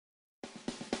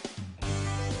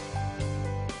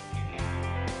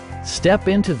Step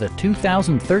into the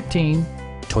 2013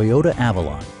 Toyota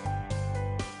Avalon.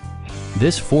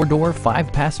 This four-door,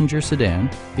 five-passenger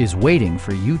sedan is waiting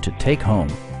for you to take home.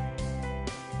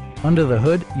 Under the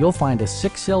hood, you'll find a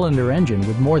six-cylinder engine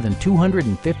with more than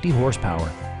 250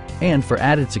 horsepower. And for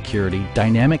added security,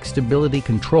 dynamic stability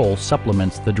control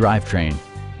supplements the drivetrain.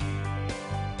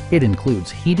 It includes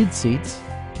heated seats,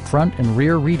 front and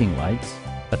rear reading lights,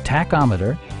 a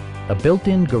tachometer, a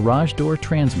built-in garage door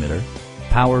transmitter,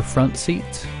 power front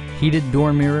seats, heated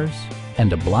door mirrors,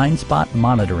 and a blind spot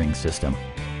monitoring system.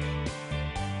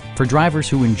 For drivers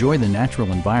who enjoy the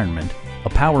natural environment, a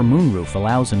power moonroof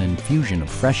allows an infusion of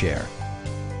fresh air.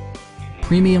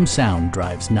 Premium sound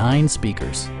drives 9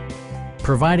 speakers,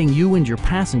 providing you and your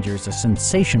passengers a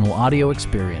sensational audio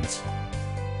experience.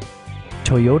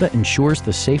 Toyota ensures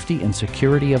the safety and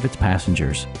security of its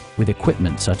passengers with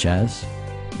equipment such as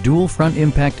dual front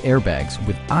impact airbags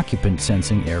with occupant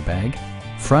sensing airbag,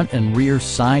 front and rear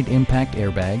side impact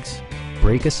airbags,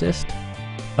 brake assist,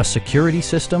 a security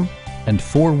system, and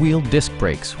four-wheel disc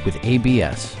brakes with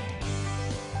ABS.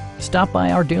 Stop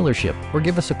by our dealership or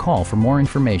give us a call for more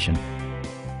information.